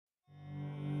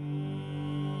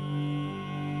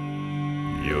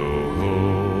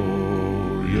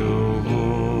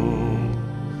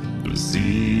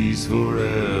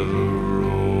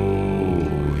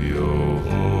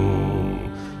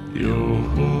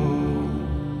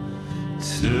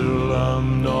Still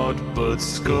I'm not but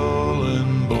skull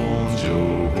and bones,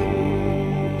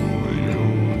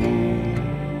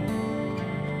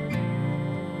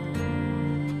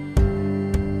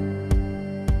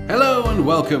 Hello and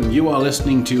welcome. You are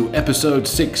listening to episode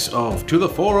 6 of To the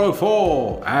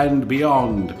 404 and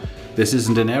Beyond. This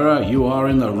isn't an error, you are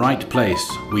in the right place.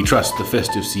 We trust the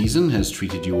festive season has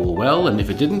treated you all well, and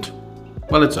if it didn't,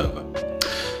 well, it's over.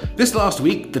 This last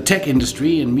week, the tech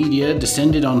industry and media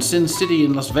descended on Sin City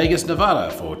in Las Vegas, Nevada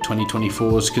for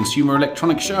 2024's Consumer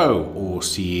Electronics Show, or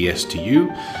CES to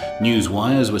you. News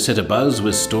wires were set abuzz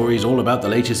with stories all about the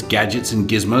latest gadgets and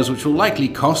gizmos which will likely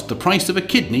cost the price of a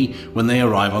kidney when they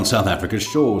arrive on South Africa's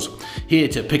shores. Here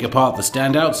to pick apart the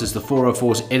standouts is the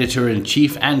 404's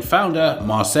editor-in-chief and founder,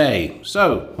 Marseille.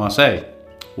 So, Marseille,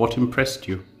 what impressed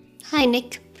you? Hi,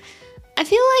 Nick. I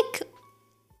feel like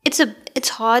it's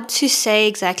hard to say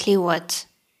exactly what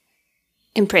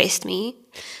impressed me,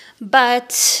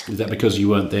 but... Is that because you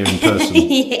weren't there in person?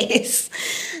 Yes.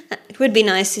 It would be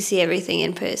nice to see everything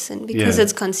in person because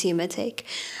it's consumer tech.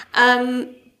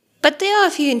 But there are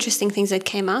a few interesting things that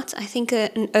came out. I think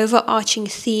an overarching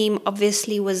theme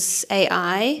obviously was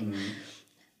AI.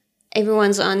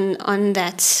 Everyone's on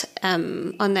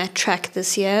that track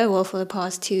this year, well, for the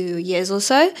past 2 years or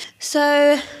so.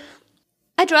 So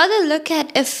I'd rather look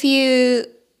at a few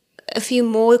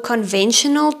more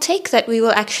conventional tech that we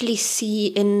will actually see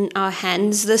in our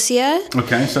hands this year.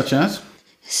 Okay, such as?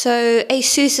 So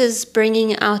Asus is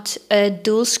bringing out a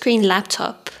dual screen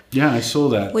laptop. Yeah, I saw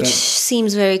that. Which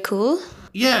seems very cool.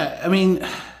 Yeah, I mean,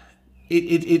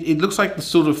 it looks like the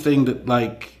sort of thing that,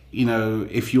 like, you know,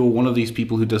 if you're one of these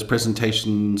people who does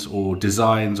presentations or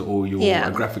designs or you're a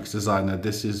graphics designer,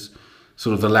 this is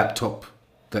sort of the laptop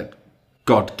that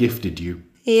God gifted you.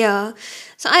 Yeah.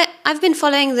 So I've been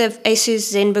following the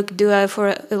Asus ZenBook Duo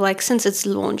for since its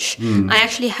launch. I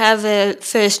actually have a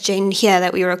first gen here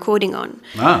that we're recording on.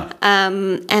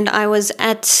 And I was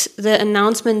at the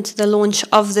announcement, the launch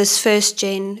of this first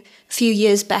gen a few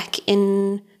years back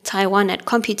in Taiwan at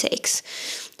Computex.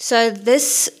 So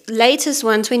this latest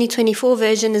one, 2024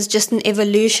 version, is just an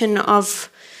evolution of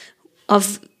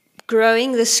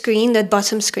growing the screen, the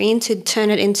bottom screen, to turn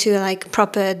it into like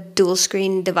proper dual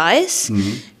screen device.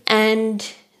 And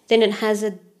then it has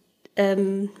a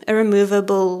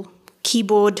removable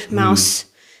keyboard, mouse,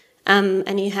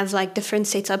 and you have like different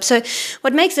setups. So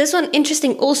what makes this one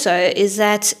interesting also is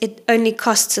that it only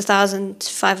costs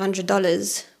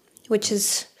 $1,500, which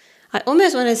is, I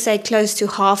almost want to say, close to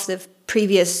half the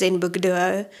previous ZenBook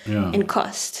Duo in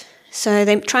cost. So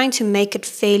they're trying to make it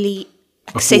fairly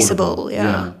accessible.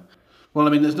 Yeah. Well, I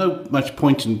mean, there's no much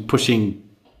point in pushing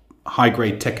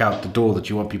high-grade tech out the door that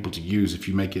you want people to use if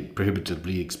you make it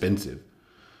prohibitively expensive.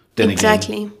 Then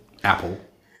again, Apple.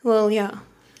 Well, yeah.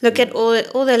 Look at all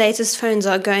the latest phones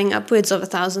are going upwards of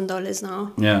 $1,000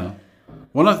 now. Yeah.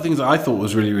 One of the things that I thought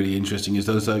was really, really interesting is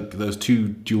those two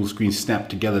dual screens snapped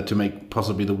together to make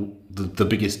possibly the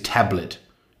biggest tablet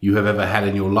you have ever had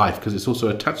in your life, because it's also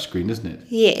a touch screen, isn't it?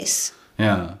 Yes.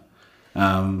 Yeah.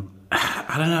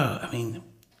 I don't know. I mean,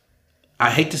 I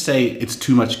hate to say it's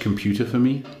too much computer for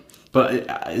me, but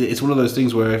it's one of those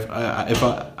things where if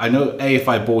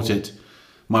I bought it,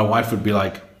 my wife would be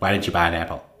like, "Why didn't you buy an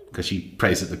Apple?" Because she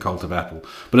praises the cult of Apple.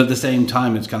 But at the same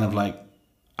time, it's kind of like,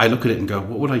 I look at it and go,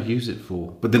 what would I use it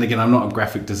for? But then again, I'm not a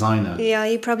graphic designer. Yeah,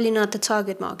 you're probably not the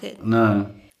target market. No.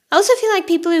 I also feel like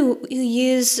people who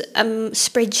use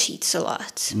spreadsheets a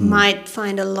lot might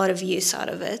find a lot of use out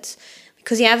of it.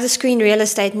 Because you have the screen real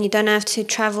estate and you don't have to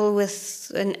travel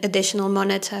with an additional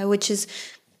monitor, which is,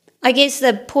 I guess,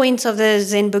 the point of the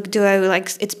ZenBook Duo. Like,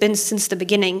 it's been since the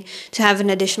beginning to have an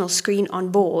additional screen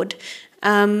on board.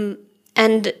 And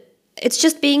it's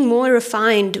just being more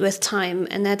refined with time.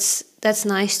 And that's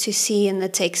nice to see in the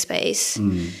tech space.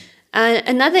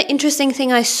 Another interesting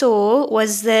thing I saw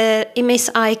was the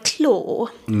MSI Claw,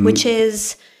 which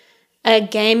is a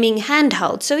gaming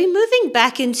handheld. So we're moving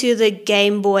back into the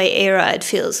Game Boy era, it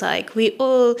feels like.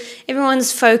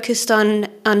 Everyone's focused on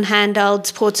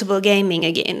handheld portable gaming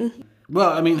again.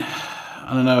 Well, I mean,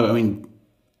 I don't know. I mean,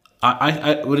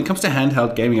 I when it comes to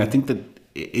handheld gaming, I think that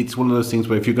it's one of those things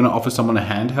where if you're going to offer someone a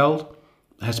handheld,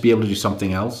 it has to be able to do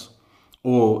something else.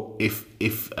 Or if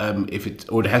it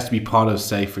has to be part of,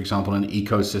 say, for example, an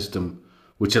ecosystem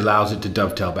which allows it to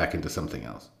dovetail back into something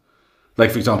else. Like,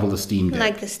 for example, the Steam Deck.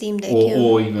 Like the Steam Deck,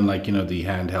 or even like, you know, the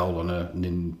handheld on a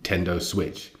Nintendo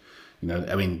Switch. You know,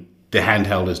 I mean, the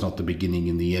handheld is not the beginning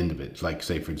and the end of it. Like,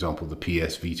 say, for example, the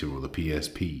PS Vita or the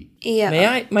PSP. Yeah.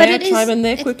 May I chime in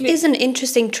there quickly? It is an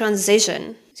interesting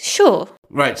transition. Sure.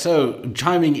 Right, so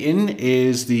chiming in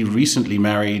is the recently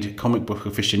married comic book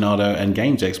aficionado and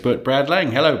games expert, Brad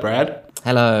Lang. Hello, Brad.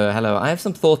 Hello. I have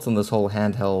some thoughts on this whole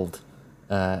handheld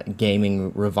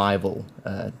gaming revival,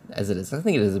 as it is. I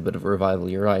think it is a bit of a revival,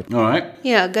 you're right. All right.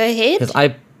 Yeah, go ahead. Because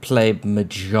I play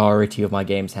majority of my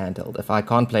games handheld. If I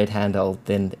can't play it handheld,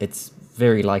 then it's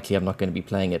very likely I'm not going to be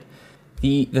playing it.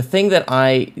 The thing that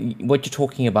what you're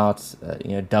talking about,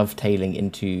 dovetailing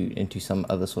into some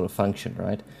other sort of function,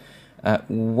 right?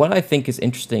 What I think is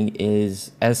interesting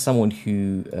is, as someone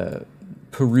who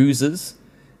peruses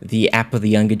the app of the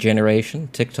younger generation,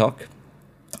 TikTok,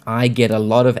 I get a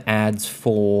lot of ads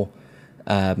for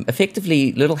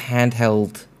effectively little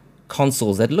handheld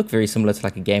consoles that look very similar to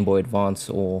like a Game Boy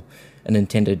Advance or a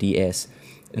Nintendo DS,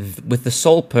 with the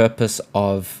sole purpose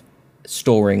of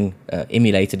storing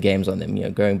emulated games on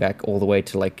them, going back all the way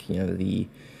to like, the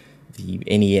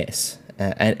NES.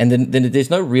 And then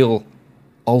there's no real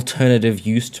alternative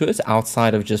use to it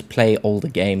outside of just play older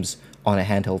games on a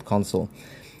handheld console.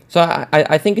 So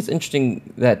I think it's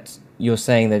interesting that you're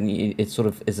saying that it sort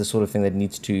of is the sort of thing that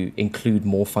needs to include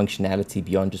more functionality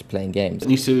beyond just playing games. It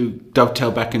needs to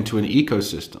dovetail back into an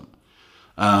ecosystem,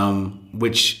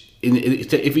 which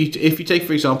if you take,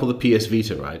 for example, the PS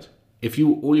Vita, right? If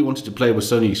all you wanted to play was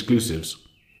Sony exclusives,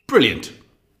 brilliant,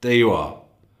 there you are.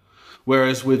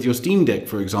 Whereas with your Steam Deck,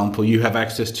 for example, you have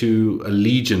access to a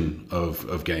legion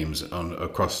of games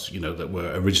across, that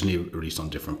were originally released on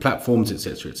different platforms,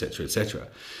 etc., etc., etc.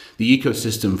 The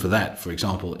ecosystem for that, for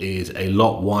example, is a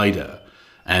lot wider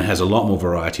and has a lot more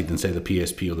variety than, say, the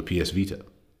PSP or the PS Vita,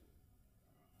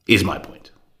 is my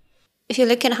point. If you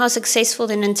look at how successful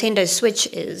the Nintendo Switch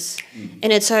is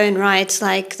in its own right,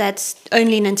 like that's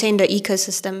only Nintendo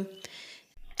ecosystem.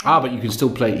 But you can still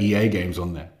play EA games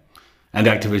on there. And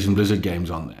Activision Blizzard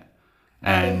games on there,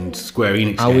 and Square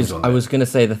Enix games on there. I was going to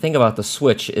say, the thing about the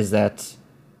Switch is that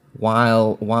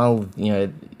while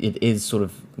it is sort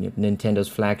of Nintendo's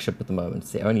flagship at the moment,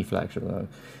 it's the only flagship at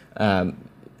the moment,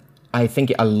 I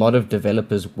think a lot of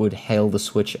developers would hail the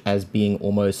Switch as being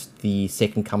almost the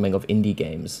second coming of indie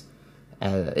games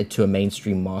to a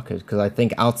mainstream market. Because I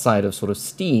think outside of sort of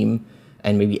Steam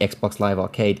and maybe Xbox Live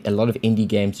Arcade, a lot of indie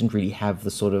games didn't really have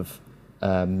the sort of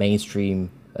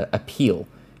mainstream appeal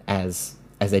as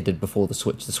they did before the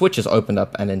Switch. The Switch has opened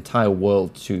up an entire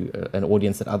world to an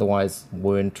audience that otherwise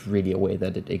weren't really aware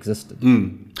that it existed.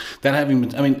 That having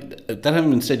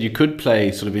been said, you could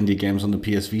play sort of indie games on the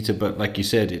PS Vita, but like you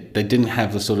said, they didn't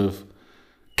have the sort of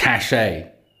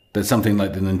cachet that something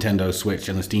like the Nintendo Switch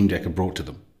and the Steam Deck have brought to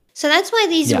them. So that's why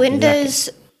these Windows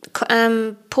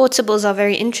portables are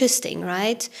very interesting,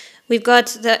 right? We've got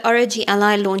the ROG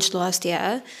Ally launched last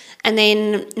year, and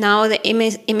then now the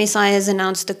MSI has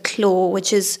announced the Claw,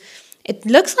 which it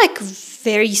looks like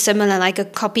very similar, like a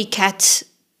copycat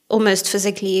almost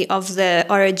physically of the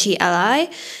ROG Ally.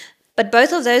 But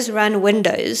both of those run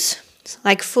Windows,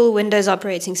 like full Windows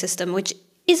operating system, which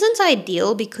isn't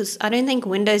ideal because I don't think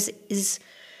Windows is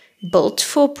built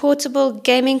for portable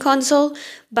gaming console,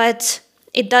 but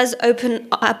it does open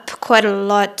up quite a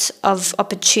lot of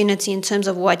opportunity in terms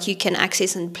of what you can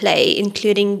access and play,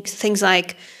 including things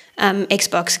like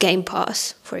Xbox Game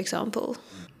Pass, for example.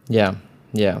 Yeah.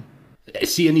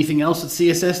 See anything else at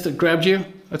CSS that grabbed you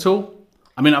at all?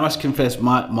 I mean, I must confess,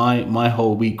 my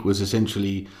whole week was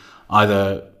essentially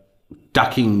either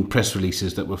ducking press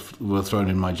releases that were thrown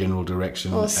in my general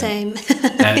direction, Same,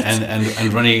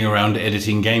 and running around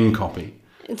editing game copy.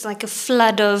 It's like a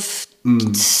flood of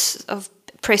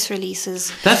press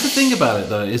releases. That's the thing about it,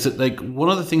 though, is that like one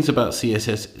of the things about CES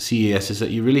is that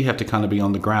you really have to kind of be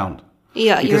on the ground.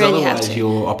 Yeah, because you really otherwise have to.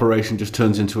 Your operation just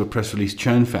turns into a press release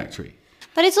churn factory.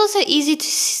 But it's also easy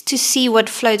to see what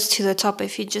floats to the top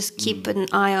if you just keep an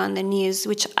eye on the news,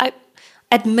 which I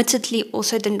admittedly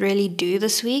also didn't really do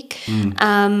this week.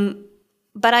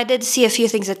 But I did see a few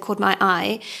things that caught my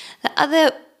eye. The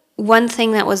other one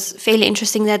thing that was fairly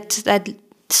interesting that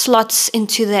slots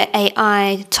into the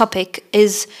AI topic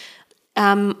is,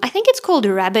 I think it's called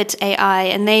Rabbit AI,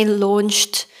 and they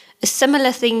launched a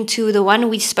similar thing to the one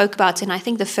we spoke about in, I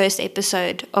think, the first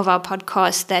episode of our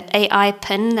podcast, that AI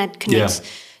pin that connects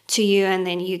to you and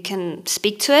then you can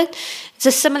speak to it. It's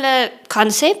a similar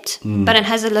concept, but it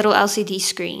has a little LCD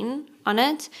screen on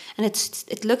it, and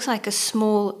it looks like a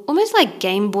small, almost like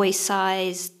Game Boy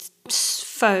sized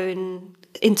phone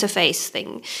interface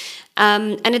thing.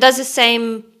 And it does the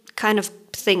same kind of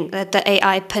thing that the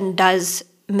AI pin does,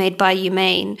 made by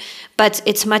Humane, but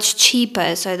it's much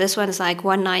cheaper. So this one's like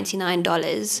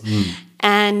 $199.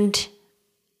 And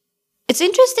it's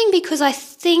interesting because I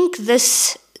think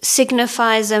this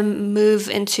signifies a move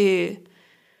into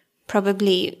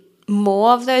probably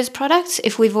more of those products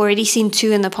if we've already seen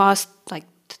 2 in the past,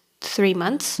 3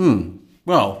 months?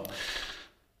 Well,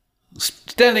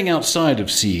 standing outside of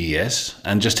CES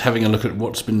and just having a look at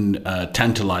what's been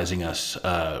tantalizing us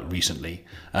recently,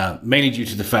 mainly due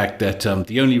to the fact that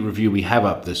the only review we have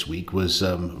up this week was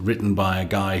written by a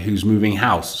guy who's moving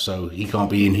house, so he can't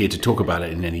be in here to talk about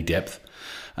it in any depth.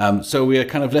 So we are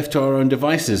kind of left to our own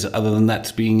devices, other than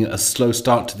that being a slow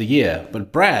start to the year.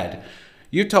 But Brad,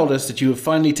 you told us that you have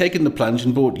finally taken the plunge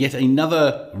and bought yet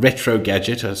another retro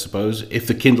gadget, I suppose, if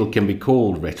the Kindle can be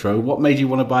called retro. What made you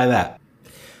want to buy that?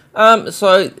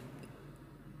 So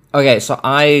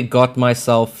I got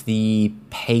myself the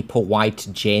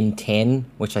Paperwhite Gen 10,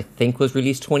 which I think was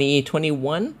released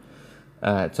 2021.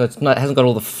 So it hasn't got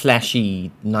all the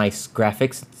flashy, nice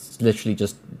graphics. It's literally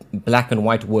just black and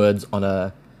white words on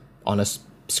a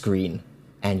screen.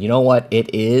 And you know what?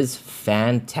 It is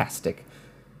fantastic.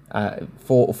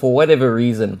 For whatever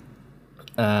reason,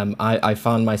 I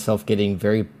found myself getting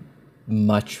very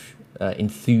much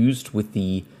enthused with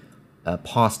the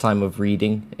pastime of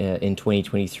reading in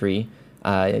 2023.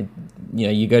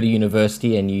 You go to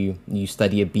university and you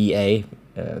study a BA,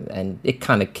 and it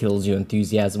kind of kills your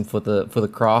enthusiasm for the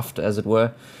craft, as it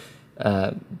were.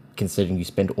 Considering you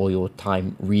spend all your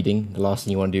time reading, the last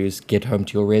thing you want to do is get home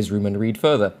to your res room and read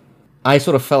further. I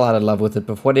sort of fell out of love with it,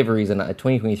 but for whatever reason,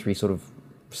 2023 sort of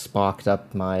sparked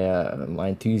up my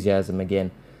enthusiasm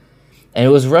again. And it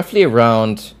was roughly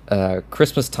around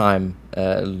Christmas time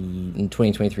in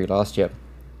 2023 last year,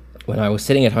 when I was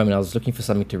sitting at home and I was looking for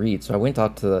something to read. So I went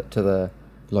out to the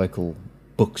local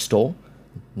bookstore,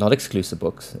 not Exclusive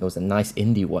Books. It was a nice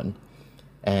indie one.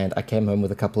 And I came home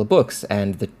with a couple of books,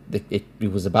 and it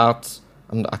was about,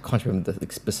 I can't remember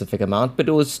the specific amount, but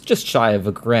it was just shy of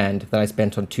 $1,000 that I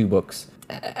spent on 2 books.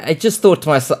 I just thought to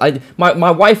myself,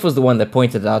 my wife was the one that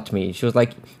pointed it out to me. She was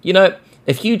like,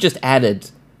 if you just added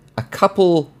a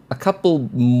couple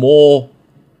more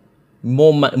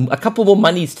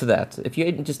monies to that, if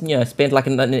you just spend like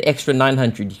an extra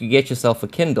 $900, you could get yourself a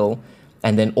Kindle,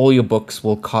 and then all your books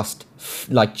will cost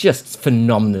just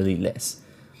phenomenally less.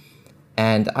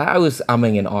 And I was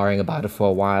umming and ahhing about it for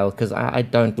a while, because I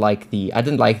didn't like the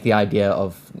idea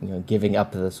of giving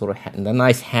up the sort of the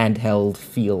nice handheld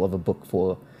feel of a book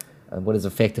for what is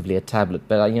effectively a tablet.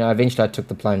 But eventually I took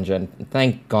the plunge, and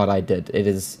thank God I did. It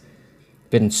has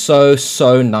been so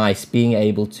nice being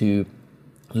able to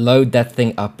load that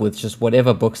thing up with just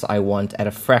whatever books I want at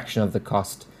a fraction of the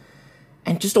cost.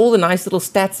 And just all the nice little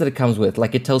stats that it comes with.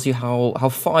 Like, it tells you how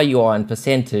far you are in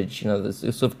percentage. It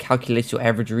sort of calculates your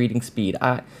average reading speed.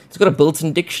 It's got a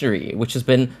built-in dictionary, which has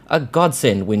been a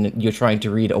godsend when you're trying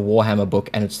to read a Warhammer book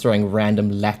and it's throwing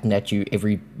random Latin at you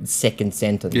every second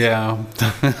sentence. Yeah.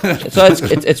 So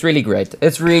it's really great.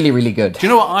 It's really, really good. Do you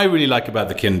know what I really like about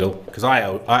the Kindle? Because I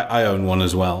own one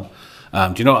as well.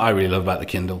 Do you know what I really love about the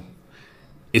Kindle?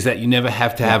 Is that you never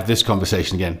have to have this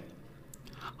conversation again.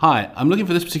 Hi, I'm looking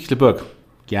for this particular book.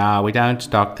 Yeah, we don't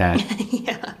stock that.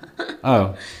 Yeah.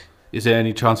 Oh, is there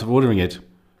any chance of ordering it?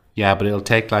 Yeah, but it'll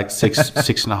take like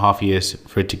 6.5 years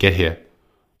for it to get here.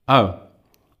 Oh,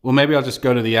 well, maybe I'll just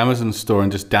go to the Amazon store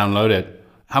and just download it.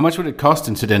 How much would it cost,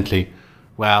 incidentally?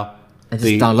 Well,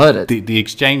 download it. The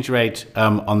exchange rate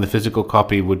on the physical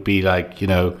copy would be like,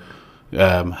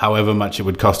 however much it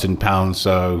would cost in pounds.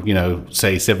 So,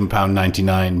 say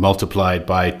 £7.99 multiplied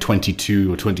by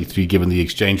 22 or 23 given the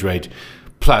exchange rate,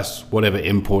 plus whatever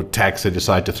import tax they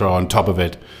decide to throw on top of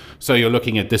it. So you're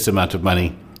looking at this amount of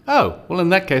money. Oh, well, in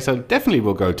that case, I definitely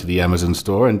will go to the Amazon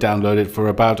store and download it for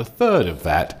about a third of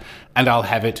that, and I'll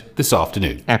have it this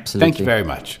afternoon. Absolutely. Thank you very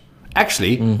much.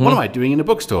 Actually, what am I doing in a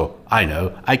bookstore? I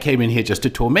know. I came in here just to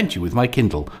torment you with my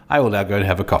Kindle. I will now go and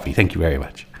have a coffee. Thank you very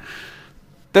much.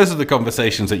 Those are the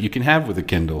conversations that you can have with a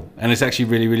Kindle, and it's actually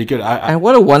really, really good. And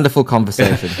what a wonderful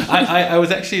conversation! I was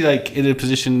actually in a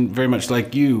position very much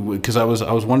like you, because I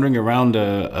was wandering around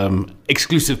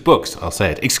exclusive books. I'll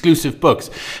say it, exclusive books,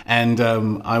 and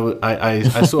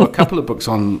I saw a couple of books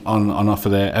on offer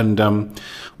there, and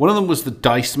one of them was The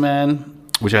Dice Man,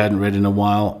 which I hadn't read in a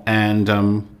while,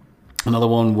 and another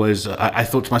one was, I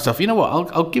thought to myself, you know what,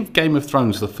 I'll give Game of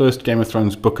Thrones, the first Game of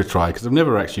Thrones book, a try, because I've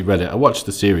never actually read it. I watched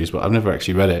the series, but I've never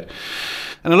actually read it.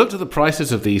 And I looked at the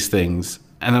prices of these things,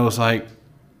 and I was like,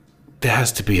 there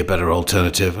has to be a better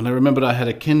alternative. And I remembered I had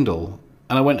a Kindle,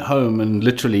 and I went home and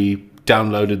literally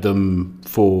downloaded them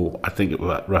for, I think it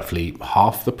was roughly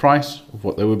half the price of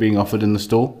what they were being offered in the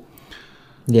store.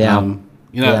 Yeah.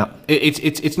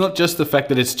 It's not just the fact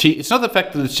that it's cheap. It's not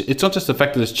just the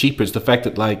fact that it's cheaper. It's the fact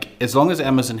that, as long as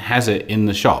Amazon has it in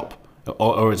the shop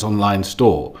or its online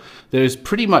store, there is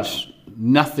pretty much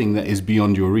nothing that is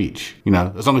beyond your reach. You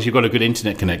know, as long as you've got a good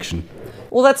internet connection.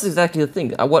 Well, that's exactly the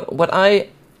thing. What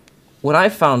I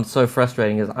found so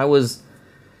frustrating is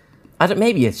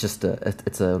maybe it's just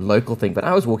it's a local thing, but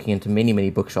I was walking into many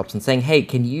bookshops and saying, hey,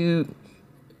 do you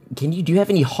have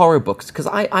any horror books? Because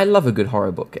I love a good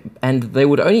horror book, and they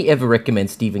would only ever recommend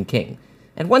Stephen King.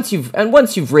 And once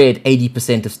you've read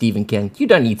 80% of Stephen King, you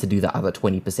don't need to do the other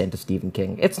 20% of Stephen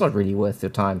King. It's not really worth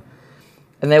your time.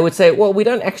 And they would say, well, we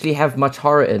don't actually have much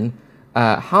horror in.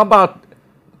 How about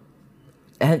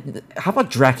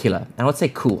Dracula? And I would say,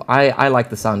 cool. I like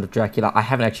the sound of Dracula. I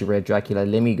haven't actually read Dracula.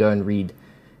 Let me go and read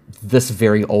this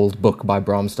very old book by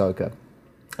Bram Stoker.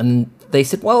 And they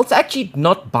said, well, it's actually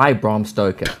not by Bram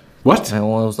Stoker. What? And I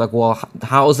was like, well,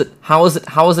 how is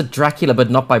it Dracula but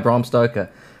not by Bram Stoker?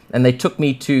 And they took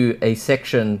me to a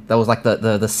section that was like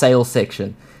the sales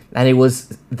section. And it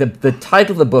was the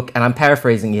title of the book, and I'm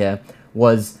paraphrasing here,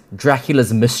 was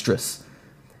Dracula's Mistress.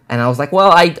 And I was like,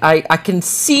 well, I can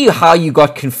see how you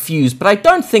got confused, but I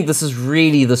don't think this is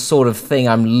really the sort of thing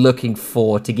I'm looking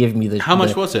for to give me the How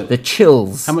much was it? The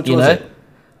chills. How much was it?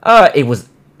 It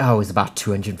was about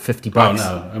 $250. Oh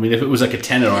no! I mean, if it was like a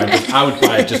tenner, I would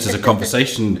buy it just as a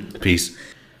conversation piece.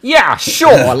 Yeah,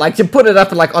 sure. Like to put it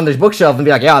up like on the bookshelf and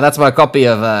be like, yeah, that's my copy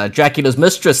of Dracula's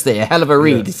Mistress there. Hell of a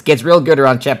read. Yeah. It gets real good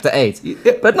around chapter 8.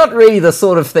 Yeah. But not really the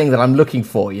sort of thing that I'm looking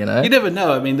for, you know? You never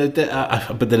know. I mean, but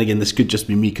then again, this could just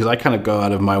be me, because I kind of go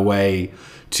out of my way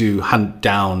to hunt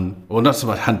down, or not so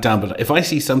much hunt down, but if I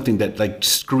see something that like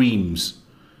screams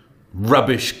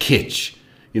rubbish kitsch,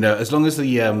 you know, as long as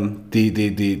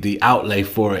the outlay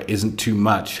for it isn't too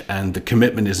much and the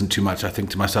commitment isn't too much, I think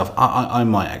to myself, I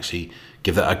might actually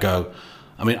give that a go.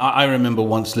 I mean, I remember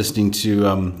once listening to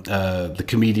the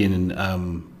comedian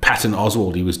Patton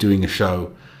Oswalt. He was doing a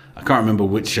show. I can't remember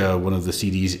which one of the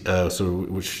CDs,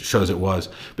 which shows it was,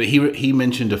 but he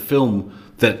mentioned a film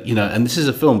that, you know, and this is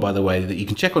a film, by the way, that you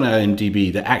can check on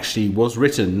IMDb, that actually was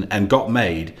written and got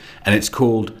made, and it's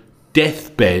called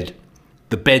Deathbed,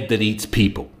 the Bed That Eats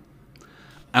People.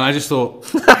 And I just thought,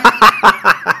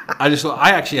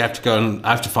 I actually have to go and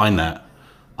I have to find that.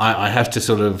 I have to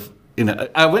sort of, you know,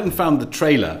 I went and found the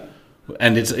trailer,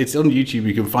 and it's on YouTube.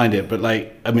 You can find it, but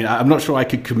like, I mean, I'm not sure I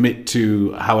could commit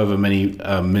to however many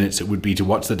minutes it would be to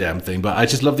watch the damn thing. But I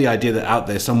just love the idea that out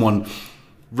there someone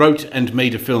wrote and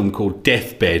made a film called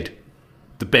Deathbed,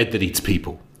 the Bed That Eats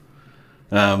People.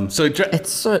 That's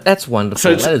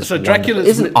wonderful. So Dracula's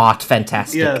isn't art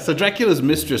fantastic? Yeah. So Dracula's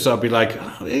Mistress, I'll be like,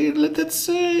 hey,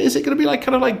 is it going to be like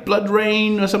kind of like Blood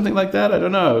Rain or something like that? I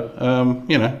don't know.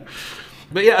 You know.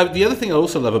 But yeah, the other thing I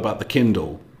also love about the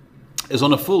Kindle is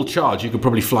on a full charge, you could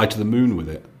probably fly to the moon with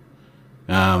it.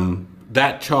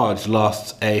 That charge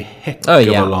lasts a heck of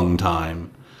a long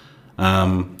time.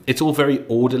 It's all very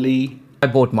orderly. I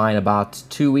bought mine about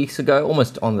 2 weeks ago,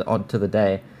 almost on to the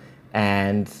day,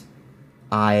 and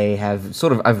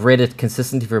I've read it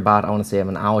consistently for about, I want to say,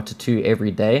 an hour to two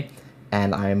every day,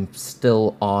 and I'm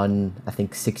still on, I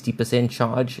think, 60%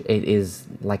 charge. It is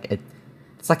like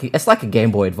it's like a Game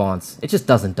Boy Advance. It just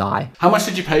doesn't die. How much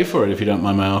did you pay for it, if you don't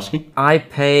mind my asking? I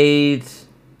paid,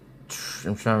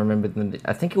 I'm trying to remember,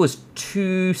 I think it was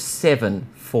 $2.7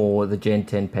 for the Gen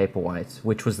 10 Paperwhite,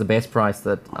 which was the best price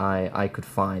that I could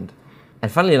find.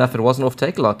 And funnily enough, it wasn't off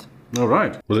Take-A-Lot. All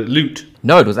right. Was it loot?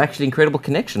 No, it was actually Incredible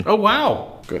Connection. Oh,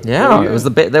 wow. Good. Yeah, it was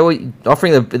they were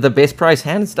offering the best price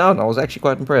hands down. I was actually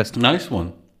quite impressed. Nice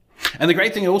one. And the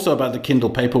great thing also about the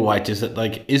Kindle Paperwhite is that,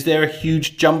 like, is there a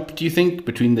huge jump, do you think,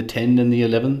 between the 10 and the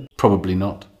 11? Probably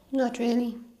not. Not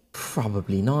really.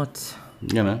 Probably not.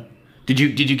 You know. Did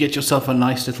you get yourself a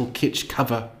nice little kitsch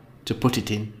cover to put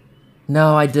it in?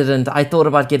 No, I didn't. I thought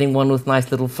about getting one with nice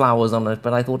little flowers on it,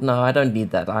 but I thought, no, I don't need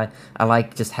that. I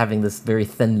like just having this very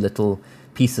thin little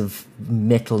piece of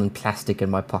metal and plastic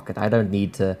in my pocket. I don't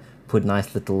need to put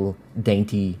nice little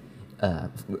dainty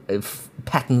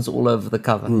patterns all over the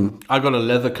cover. I got a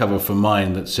leather cover for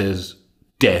mine that says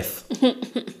death.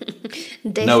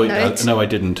 Death No, Note. I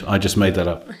didn't. I just made that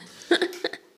up.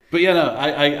 But yeah, no,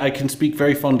 I can speak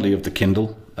very fondly of the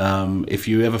Kindle. If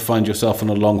you ever find yourself on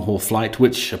a long haul flight,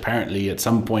 which apparently at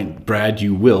some point, Brad,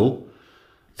 you will,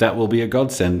 that will be a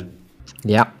godsend.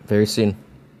 Yeah, very soon.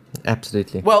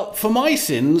 Absolutely. Well, for my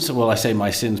sins, I say my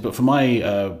sins, but for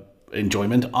my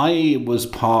enjoyment, I was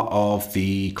part of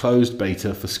the closed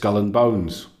beta for Skull and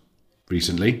Bones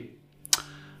recently.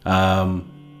 Yeah.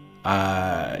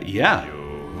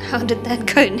 How did that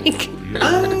go, Nick?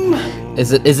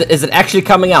 Is it actually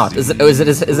coming out? Is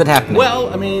it happening?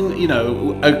 Well, I mean, you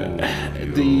know,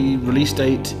 the release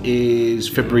date is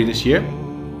February this year.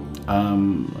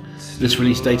 This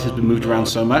release date has been moved around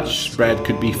so much, Brad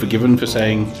could be forgiven for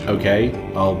saying, okay,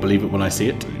 I'll believe it when I see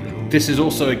it. This is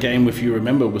also a game, if you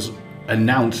remember, was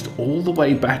announced all the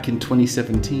way back in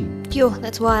 2017. Yo,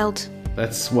 that's wild.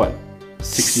 That's what,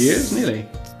 6 years nearly?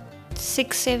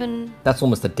 6, 7... That's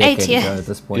almost a decade 8 years. ago at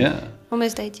this point. Yeah.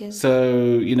 Almost 8 years.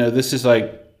 So, this is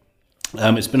like,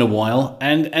 it's been a while.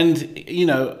 And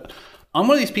I'm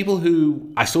one of these people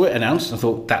who, I saw it announced and I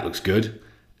thought, that looks good.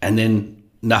 And then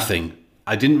nothing.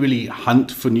 I didn't really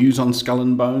hunt for news on Skull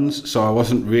and Bones, so I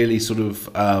wasn't really sort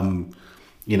of,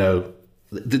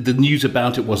 the news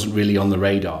about it wasn't really on the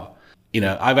radar.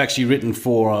 I've actually written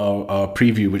for our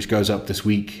preview, which goes up this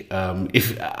week.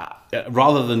 If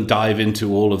rather than dive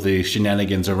into all of the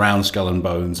shenanigans around Skull and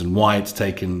Bones and why it's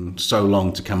taken so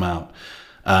long to come out,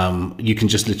 you can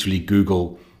just literally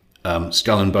Google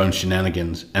Skull and Bones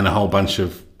shenanigans, and a whole bunch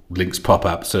of links pop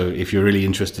up. So if you're really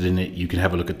interested in it, you can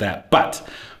have a look at that. But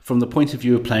from the point of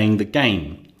view of playing the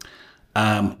game,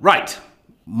 right.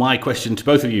 My question to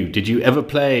both of you: did you ever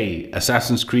play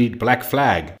Assassin's Creed Black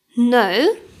Flag?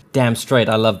 No. Damn straight,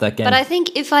 I love that game. But I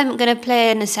think if I'm going to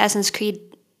play an Assassin's Creed,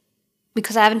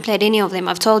 because I haven't played any of them,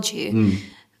 I've told you,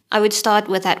 I would start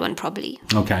with that one probably.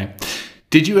 Okay.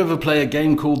 Did you ever play a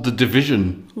game called The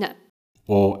Division? No.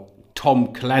 Or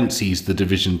Tom Clancy's The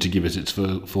Division, to give it its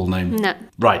full name? No.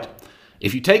 Right.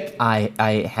 If you take...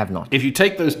 I have not. If you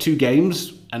take those two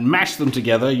games and mash them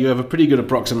together, you have a pretty good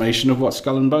approximation of what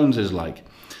Skull and Bones is like.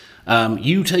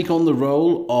 You take on the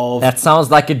role of... That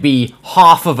sounds like it'd be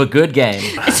half of a good game.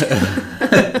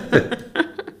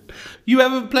 You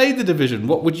haven't played The Division.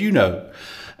 What would you know?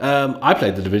 I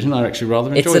played The Division. I actually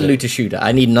rather enjoyed it. It's a looter shooter.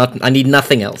 I need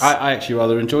nothing else. I actually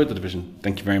rather enjoyed The Division.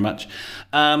 Thank you very much.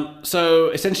 So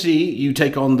essentially, you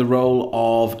take on the role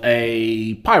of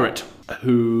a pirate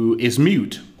who is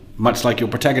mute, much like your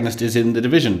protagonist is in The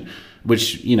Division,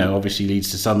 which, obviously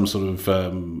leads to some sort of,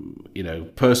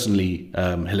 personally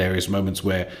hilarious moments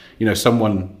where,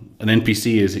 an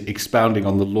NPC is expounding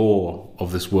on the lore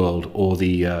of this world or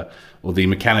the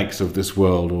mechanics of this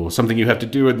world or something you have to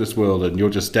do in this world, and you're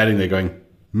just standing there going,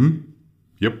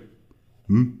 yep,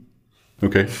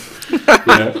 okay.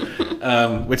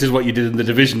 Which is what you did in The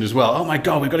Division as well. Oh my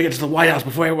God, we've got to get to the White House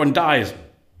before everyone dies.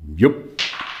 Yep.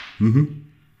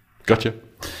 Gotcha.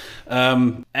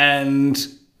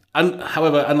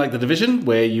 However, unlike The Division,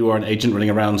 where you are an agent running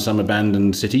around some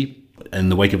abandoned city in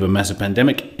the wake of a massive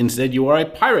pandemic, instead you are a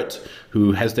pirate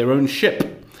who has their own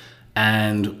ship.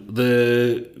 And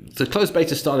the closed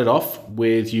beta started off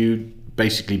with you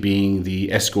basically being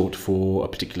the escort for a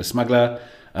particular smuggler,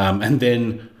 and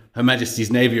then Her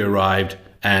Majesty's Navy arrived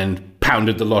and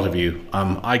pounded the lot of you.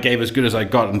 I gave as good as I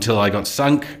got until I got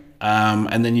sunk.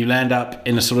 And then you land up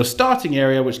in a sort of starting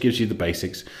area, which gives you the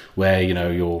basics, where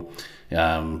you're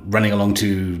running along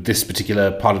to this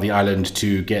particular part of the island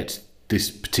to get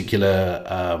this particular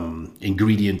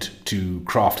ingredient to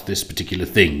craft this particular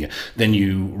thing. Then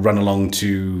you run along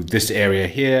to this area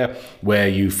here, where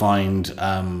you find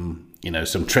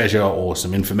some treasure or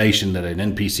some information that an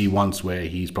NPC wants, where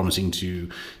he's promising to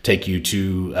take you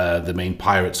to the main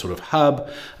pirate sort of hub.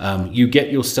 You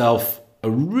get yourself a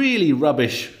really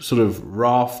rubbish sort of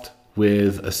raft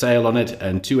with a sail on it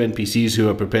and two NPCs who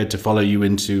are prepared to follow you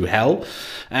into hell.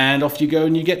 And off you go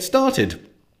and you get started.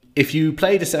 If you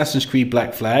played Assassin's Creed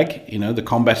Black Flag, the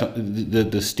combat,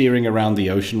 the steering around the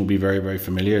ocean will be very, very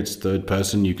familiar. It's third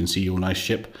person. You can see your nice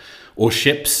ship or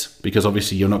ships, because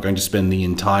obviously you're not going to spend the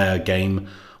entire game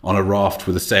on a raft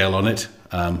with a sail on it.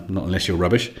 Not unless you're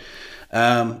rubbish.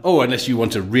 Or unless you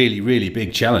want a really, really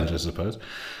big challenge, I suppose.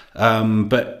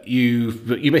 But you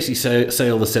basically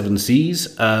sail the seven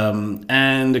seas,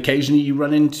 and occasionally you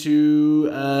run into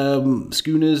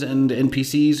schooners and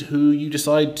NPCs who you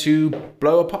decide to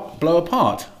blow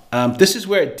apart. This is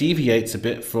where it deviates a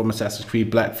bit from Assassin's Creed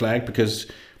Black Flag, because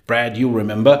Brad, you'll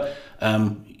remember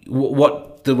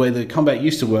the way the combat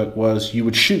used to work was you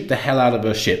would shoot the hell out of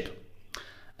a ship,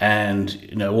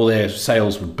 and all their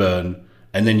sails would burn,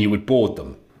 and then you would board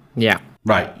them. Yeah.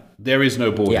 Right. There is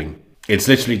no boarding. Yeah. It's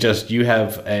literally just you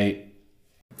have a...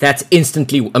 That's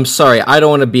instantly... I'm sorry, I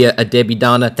don't want to be a Debbie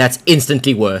Downer. That's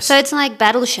instantly worse. So it's like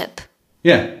Battleship.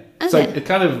 Yeah. It's like a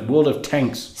kind of World of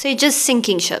Tanks. So you're just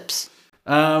sinking ships.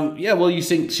 You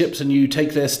sink ships and you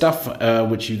take their stuff,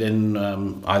 which you then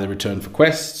either return for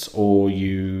quests or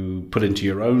you put into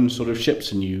your own sort of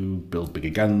ships and you build bigger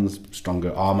guns,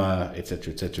 stronger armor,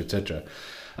 etc., etc., etc.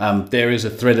 There is a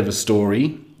thread of a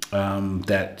story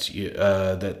that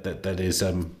is...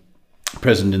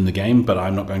 present in the game, but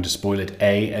I'm not going to spoil it,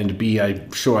 A, and B,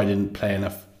 I'm sure I didn't play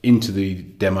enough into the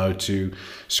demo to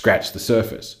scratch the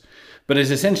surface. But it's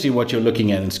essentially what you're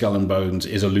looking at in Skull and Bones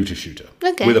is a looter shooter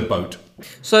with a boat.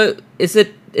 So is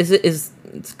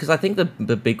because I think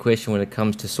the big question when it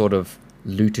comes to sort of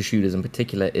looter shooters in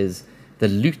particular is the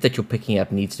loot that you're picking up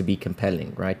needs to be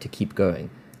compelling, right, to keep going.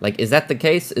 Like, is that the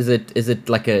case? Is it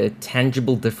like a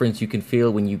tangible difference you can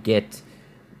feel when you get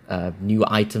new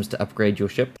items to upgrade your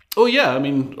ship? Oh yeah, I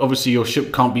mean, obviously your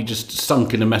ship can't be just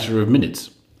sunk in a matter of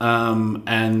minutes.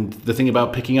 And the thing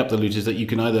about picking up the loot is that you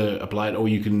can either apply it or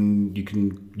you can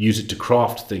use it to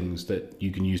craft things that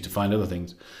you can use to find other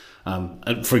things.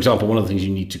 And for example, one of the things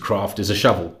you need to craft is a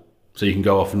shovel, so you can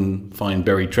go off and find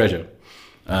buried treasure.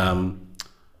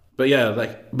 But yeah,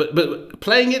 but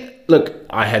playing it, look,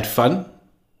 I had fun.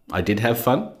 I did have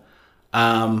fun.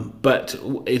 But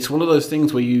it's one of those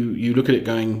things where you look at it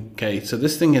going, okay, so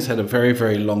this thing has had a very,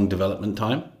 very long development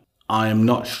time. I am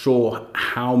not sure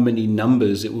how many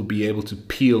numbers it will be able to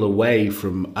peel away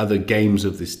from other games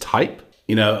of this type.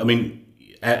 You know, I mean,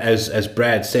 as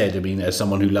Brad said, I mean, as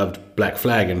someone who loved Black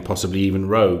Flag and possibly even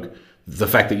Rogue, the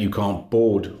fact that you can't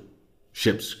board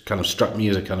ships kind of struck me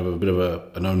as a kind of a bit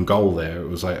of an own goal there. It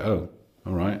was like, oh,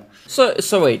 all right. So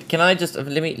wait, can I just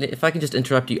if I can just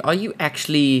interrupt you? Are you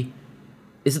actually?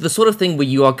 Is it the sort of thing where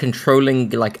you are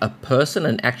controlling like a person,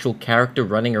 an actual character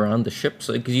running around the ship?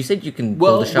 So because you said you can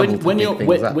build a shovel when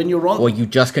you're on, or are you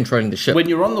just controlling the ship? When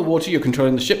you're on the water, you're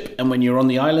controlling the ship, and when you're on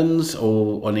the islands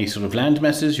or on any sort of land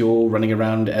masses, you're running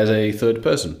around as a third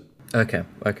person. Okay.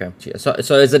 Yeah, so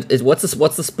what's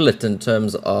the split in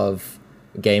terms of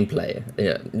gameplay?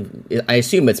 I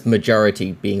assume it's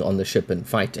majority being on the ship and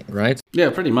fighting, right? Yeah,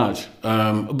 pretty much.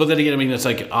 But then again, I mean, it's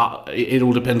like it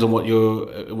all depends on what your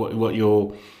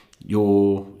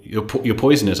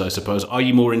poison is, I suppose. Are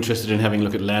you more interested in having a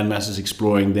look at land masses,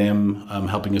 exploring them,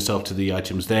 helping yourself to the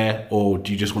items there, or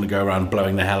do you just want to go around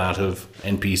blowing the hell out of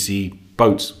NPC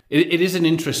boats? It is an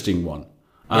interesting one.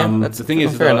 The thing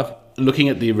is, fair enough. Looking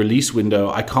at the release window,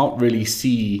 I can't really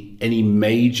see any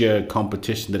major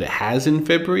competition that it has in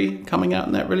February coming out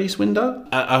in that release window.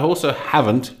 I also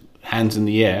haven't, hands in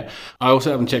the air, I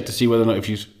also haven't checked to see whether or not if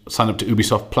you sign up to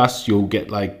Ubisoft Plus, you'll get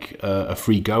like a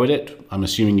free go at it. I'm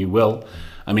assuming you will.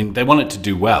 I mean, they want it to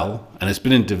do well, and it's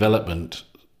been in development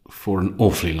for an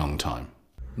awfully long time.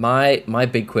 My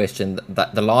big question,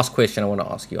 the last question I want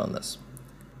to ask you on this,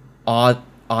 are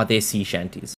there sea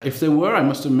shanties? If there were, I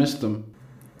must have missed them.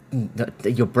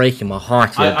 You're breaking my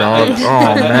heart here, dog. Man.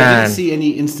 I didn't see any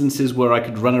instances where I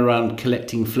could run around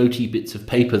collecting floaty bits of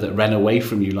paper that ran away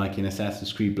from you, like in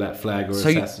Assassin's Creed Black Flag or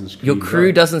Assassin's Creed. Your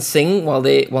crew doesn't sing while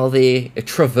they're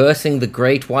traversing the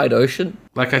great wide ocean?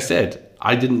 Like I said,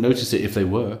 I didn't notice it if they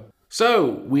were.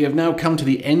 So, we have now come to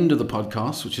the end of the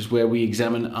podcast, which is where we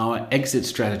examine our exit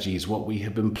strategies, what we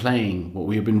have been playing, what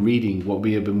we have been reading, what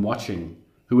we have been watching.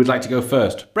 Who would like to go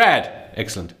first? Brad!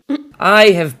 Excellent.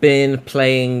 I have been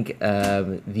playing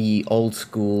the old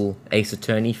school Ace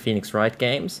Attorney Phoenix Wright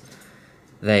games.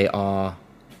 They are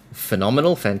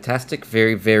phenomenal, fantastic,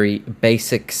 very, very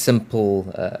basic,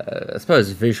 simple, I suppose,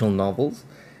 visual novels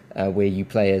where you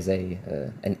play as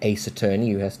an Ace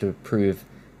Attorney who has to prove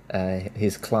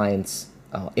his clients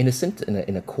are innocent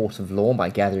in a court of law by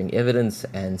gathering evidence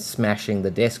and smashing the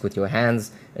desk with your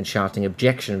hands and shouting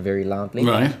objection very loudly.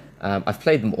 Right. I've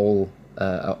played them all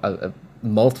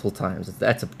multiple times.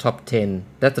 That's a top 10.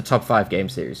 That's a top 5 game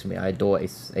series for me. I adore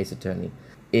Ace Attorney.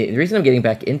 The reason I'm getting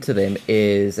back into them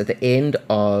is at the end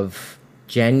of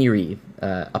January,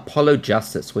 Apollo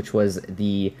Justice, which was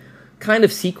the kind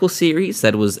of sequel series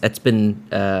was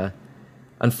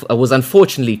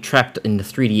unfortunately trapped in the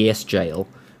 3DS jail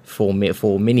for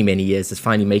many, many years, is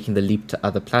finally making the leap to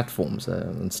other platforms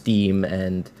on Steam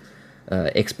and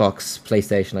Xbox,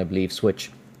 PlayStation, I believe,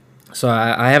 Switch. So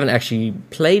I haven't actually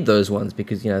played those ones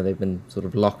because, they've been sort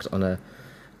of locked on a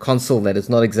console that is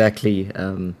not exactly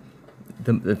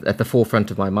at the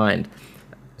forefront of my mind.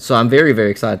 So I'm very,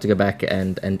 very excited to go back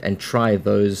and try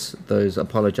those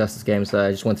Apollo Justice games. So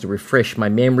I just wanted to refresh my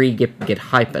memory, get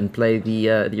hype, and play the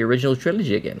original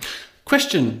trilogy again.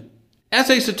 Question. As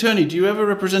Ace Attorney, do you ever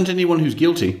represent anyone who's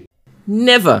guilty?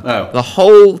 Never. Oh.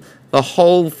 The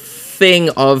whole thing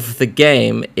of the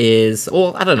game is,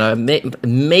 or I don't know,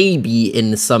 maybe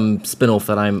in some spin-off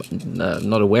that I'm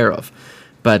not aware of,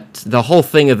 but the whole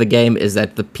thing of the game is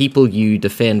that the people you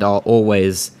defend are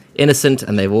always innocent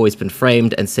and they've always been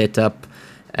framed and set up,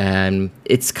 and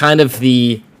it's kind of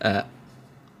I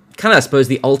suppose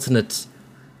an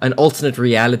alternate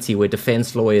reality where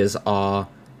defense lawyers are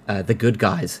the good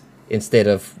guys instead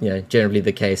of generally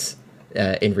the case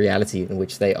in reality, in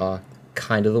which they are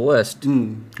kind of the worst.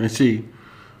 I see.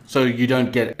 So you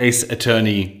don't get Ace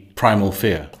Attorney Primal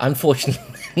Fear? Unfortunately,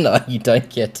 No, you don't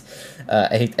get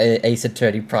Ace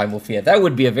Attorney Primal Fear. That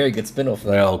would be a very good spin-off.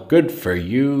 Well, good for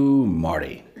you,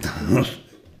 Marty.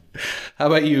 How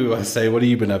about you, I say? What have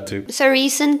you been up to? So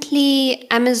recently,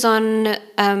 Amazon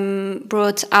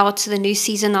brought out the new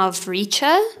season of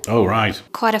Reacher. Oh, right.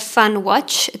 Quite a fun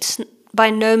watch. It's by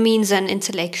no means an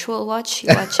intellectual watch.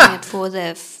 You're watching it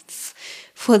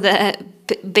for the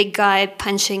big guy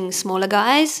punching smaller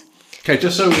guys. Okay,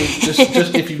 just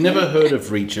if you've never heard of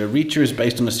Reacher, Reacher is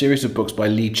based on a series of books by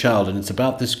Lee Child, and it's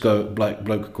about this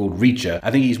bloke called Reacher. I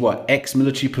think he's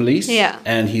ex-military police? Yeah.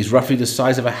 And he's roughly the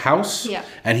size of a house. Yeah.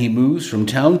 And he moves from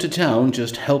town to town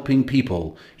just helping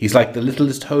people. He's like the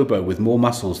littlest hobo with more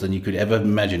muscles than you could ever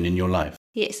imagine in your life.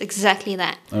 Yes, exactly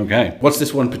that. Okay. What's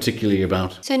this one particularly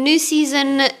about? So new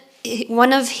season,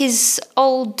 one of his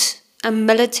old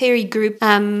military group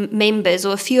members,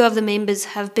 or a few of the members,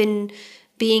 have been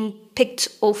being picked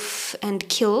off and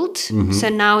killed. Mm-hmm. So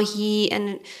now he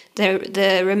and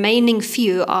the remaining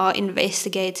few are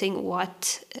investigating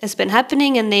what has been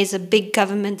happening, and there's a big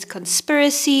government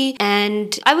conspiracy.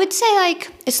 And I would say,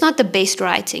 it's not the best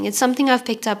writing. It's something I've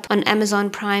picked up on Amazon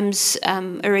Prime's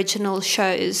original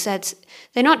shows, that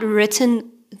they're not written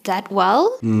that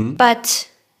well, but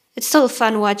it's still a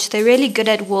fun watch. They're really good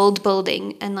at world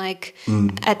building and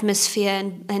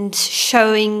atmosphere and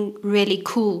showing really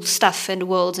cool stuff and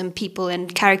worlds and people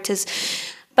and characters.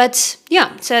 But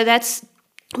yeah, so that's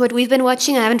what we've been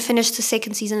watching. I haven't finished the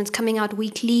second season. It's coming out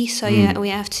weekly, so yeah, we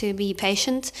have to be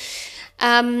patient.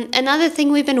 Another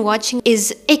thing we've been watching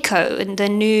is Echo, and the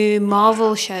new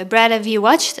Marvel show. Brad, have you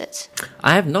watched it?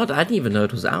 I have not. I didn't even know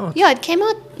it was out. Yeah, it came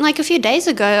out a few days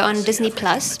ago on Disney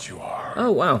Plus.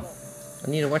 Oh, wow. I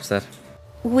need to watch that.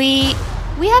 We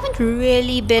haven't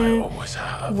really been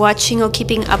watching or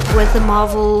keeping up with the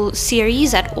Marvel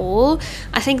series at all.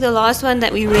 I think the last one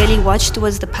that we really watched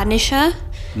was The Punisher,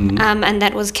 and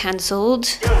that was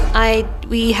cancelled.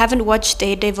 We haven't watched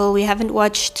Daredevil. We haven't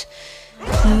watched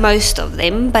most of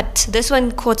them, but this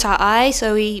one caught our eye,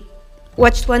 so we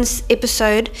watched one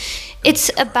episode.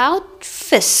 It's about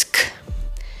Fisk,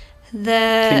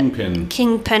 the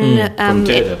Kingpin from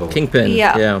Daredevil. Kingpin,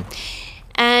 yeah.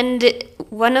 And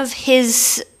one of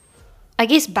his, I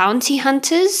guess, bounty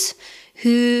hunters,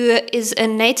 who is a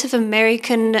Native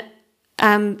American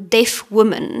deaf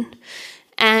woman.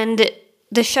 And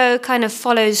the show kind of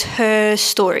follows her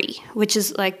story, which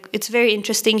is it's very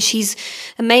interesting. She's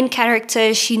a main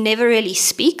character. She never really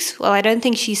speaks. Well, I don't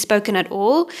think she's spoken at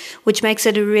all, which makes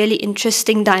it a really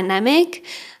interesting dynamic.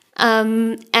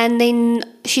 And then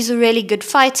she's a really good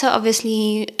fighter,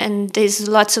 obviously, and there's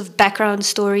lots of background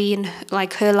story in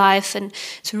her life, and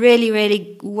it's really,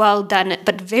 really well done,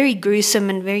 but very gruesome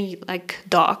and very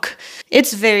dark.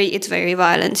 It's very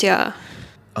violent, yeah.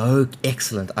 Oh,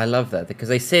 excellent. I love that, because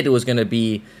they said it was going to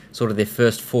be sort of their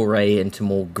first foray into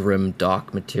more grim,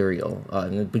 dark material,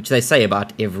 which they say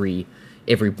about every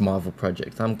Marvel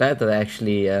project. I'm glad that they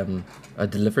actually are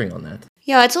delivering on that.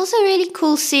 Yeah, it's also really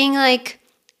cool seeing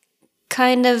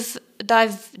kind of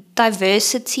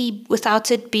diversity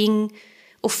without it being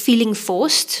or feeling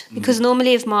forced, because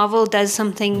normally if Marvel does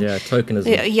something,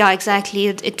 tokenism, yeah, exactly,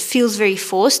 it feels very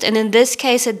forced, and in this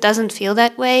case it doesn't feel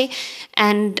that way.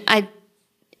 And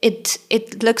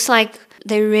it looks like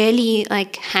they're really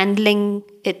handling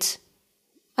it,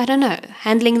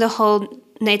 handling the whole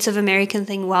Native American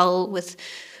thing well, with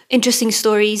interesting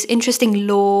stories, interesting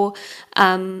lore.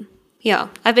 Yeah,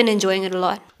 I've been enjoying it a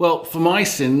lot. Well, for my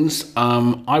sins,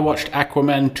 I watched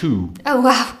Aquaman 2. Oh,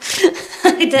 wow.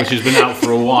 Which has been out for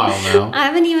a while now. I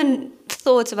haven't even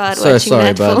thought about watching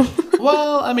that film.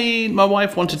 Well, I mean, my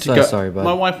wife wanted to go. Sorry, bud.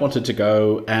 My wife wanted to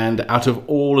go, and out of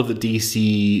all of the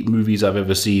DC movies I've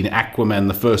ever seen, Aquaman,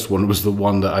 the first one, was the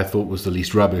one that I thought was the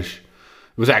least rubbish.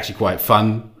 It was actually quite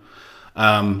fun.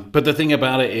 But the thing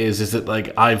about it is that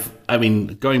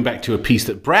going back to a piece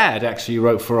that Brad actually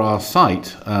wrote for our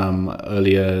site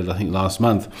earlier, I think last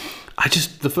month,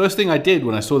 the first thing I did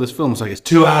when I saw this film was it's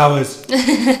 2 hours. 2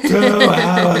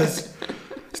 hours.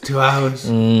 It's 2 hours.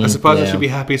 I suppose I should be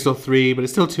happy it's still 3, but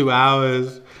it's still 2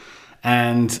 hours.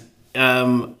 And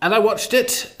I watched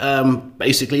it.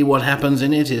 Basically what happens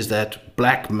in it is that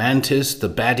Black Mantis, the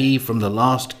baddie from the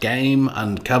last game,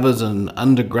 uncovers an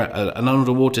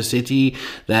underwater city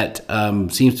that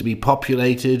seems to be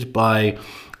populated by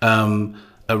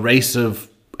a race of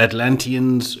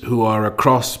Atlanteans who are a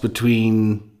cross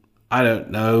between, I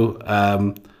don't know,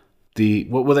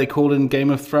 what were they called in Game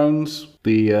of Thrones?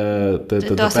 The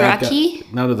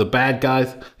Dothraki? No, the bad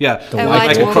guys. Yeah,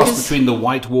 a cross between the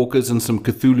White Walkers and some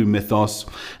Cthulhu mythos.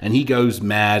 And he goes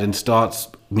mad and starts,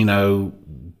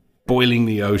 boiling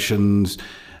the oceans.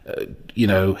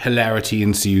 Hilarity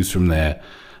ensues from there.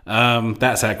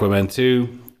 That's Aquaman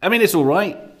 2. I mean, it's all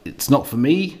right. It's not for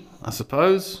me, I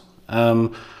suppose.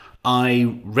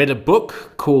 I read a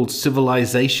book called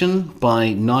Civilization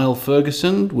by Niall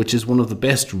Ferguson, which is one of the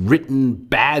best written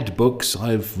bad books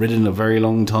I've read in a very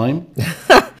long time.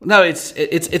 No, it's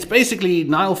basically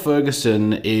Niall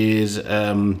Ferguson is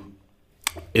a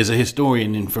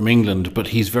historian from England, but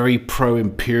he's very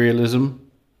pro-imperialism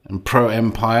and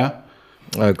pro-empire.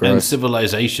 Oh, gross. And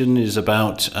Civilization is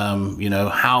about,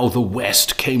 how the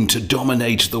West came to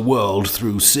dominate the world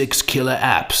through 6 killer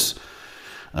apps.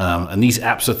 And these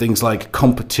apps are things like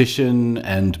competition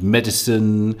and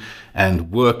medicine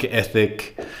and work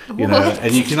ethic,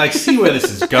 and you can see where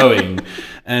this is going.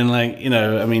 And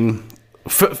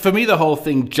for me, the whole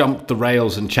thing jumped the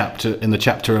rails in the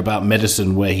chapter about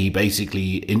medicine, where he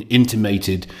basically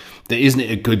intimated that isn't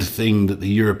it a good thing that the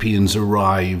Europeans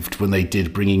arrived when they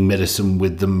did, bringing medicine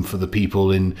with them for the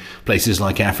people in places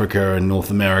like Africa and North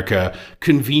America,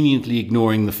 conveniently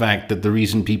ignoring the fact that the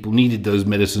reason people needed those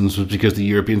medicines was because the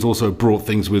Europeans also brought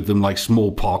things with them like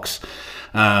smallpox,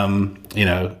 and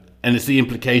it's the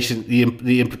implication.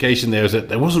 The implication there is that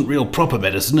there wasn't real proper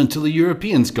medicine until the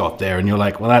Europeans got there, and you're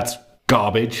like, well, that's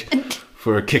garbage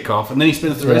for a kickoff. And then he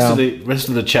spends the rest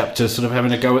of the chapter sort of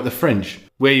having a go at the French,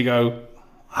 where you go,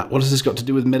 what has this got to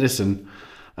do with medicine?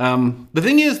 The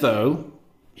thing is, though,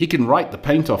 he can write the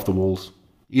paint off the walls.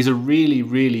 He's a really,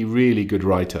 really, really good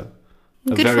writer.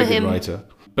 Good very for him. good writer.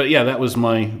 But yeah, that was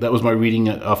my reading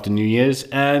after New Year's.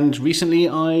 And recently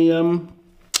I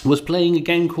was playing a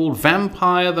game called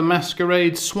Vampire the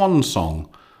Masquerade Swan Song.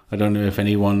 I don't know if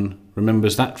anyone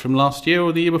remembers that from last year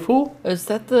or the year before. Is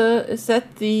that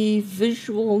the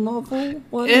visual novel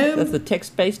one? That's the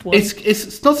text-based one?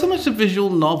 It's not so much a visual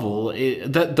novel.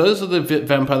 Those are the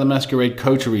Vampire the Masquerade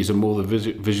coteries are more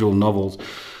the visual novels.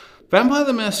 Vampire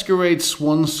the Masquerade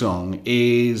Swan Song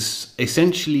is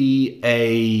essentially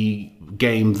a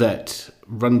game that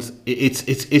runs. It's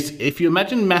if you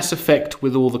imagine Mass Effect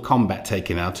with all the combat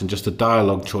taken out and just the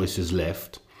dialogue choices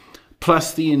left,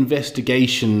 plus the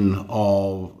investigation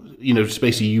of, just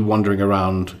basically you wandering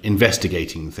around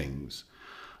investigating things.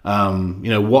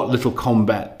 What little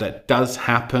combat that does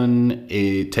happen,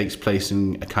 it takes place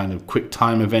in a kind of quick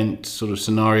time event sort of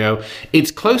scenario.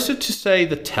 It's closer to, say,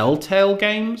 the Telltale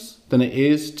games than it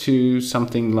is to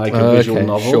something like a visual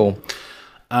novel. Sure.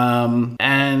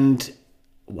 And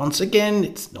once again,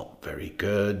 it's not very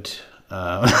good.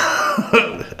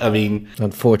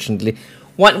 Unfortunately.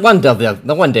 One day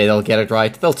they'll get it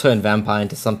right. They'll turn Vampire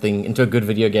into a good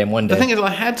video game one day. The thing is, I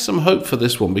had some hope for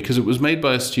this one because it was made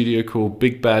by a studio called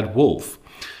Big Bad Wolf,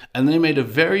 and they made a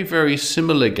very, very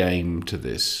similar game to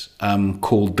this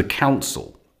called The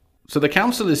Council. So The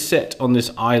Council is set on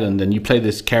this island, and you play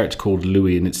this character called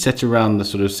Louis, and it's set around the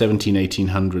sort of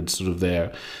 1800s sort of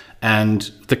there.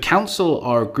 And the Council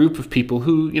are a group of people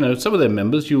who, some of their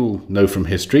members you'll know from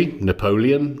history.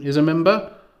 Napoleon is a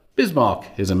member. Bismarck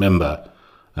is a member.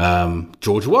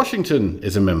 George Washington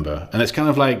is a member, and it's kind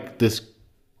of like this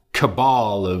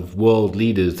cabal of world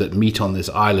leaders that meet on this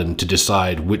island to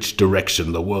decide which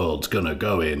direction the world's gonna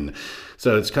go in.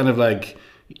 So it's kind of like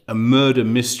a murder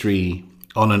mystery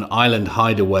on an island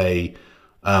hideaway,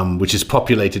 which is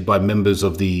populated by members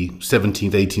of the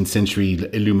 17th, 18th century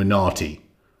Illuminati.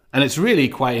 And it's really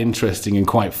quite interesting and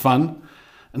quite fun.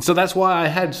 And so that's why I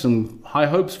had some high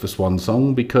hopes for Swan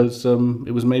Song, because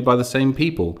it was made by the same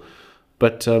people.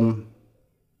 But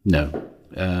no,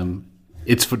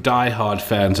 it's for die-hard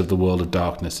fans of the World of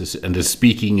Darkness, and as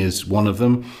Speaking is one of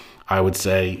them, I would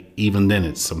say even then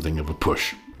it's something of a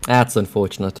push. That's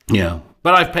unfortunate. Yeah,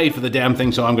 but I've paid for the damn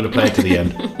thing, so I'm going to play it to the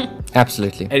end.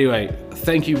 Absolutely. Anyway,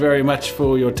 thank you very much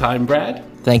for your time, Brad.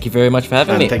 Thank you very much for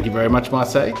having me. Thank you very much,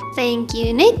 Marseille. Thank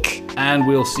you, Nick. And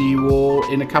we'll see you all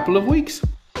in a couple of weeks.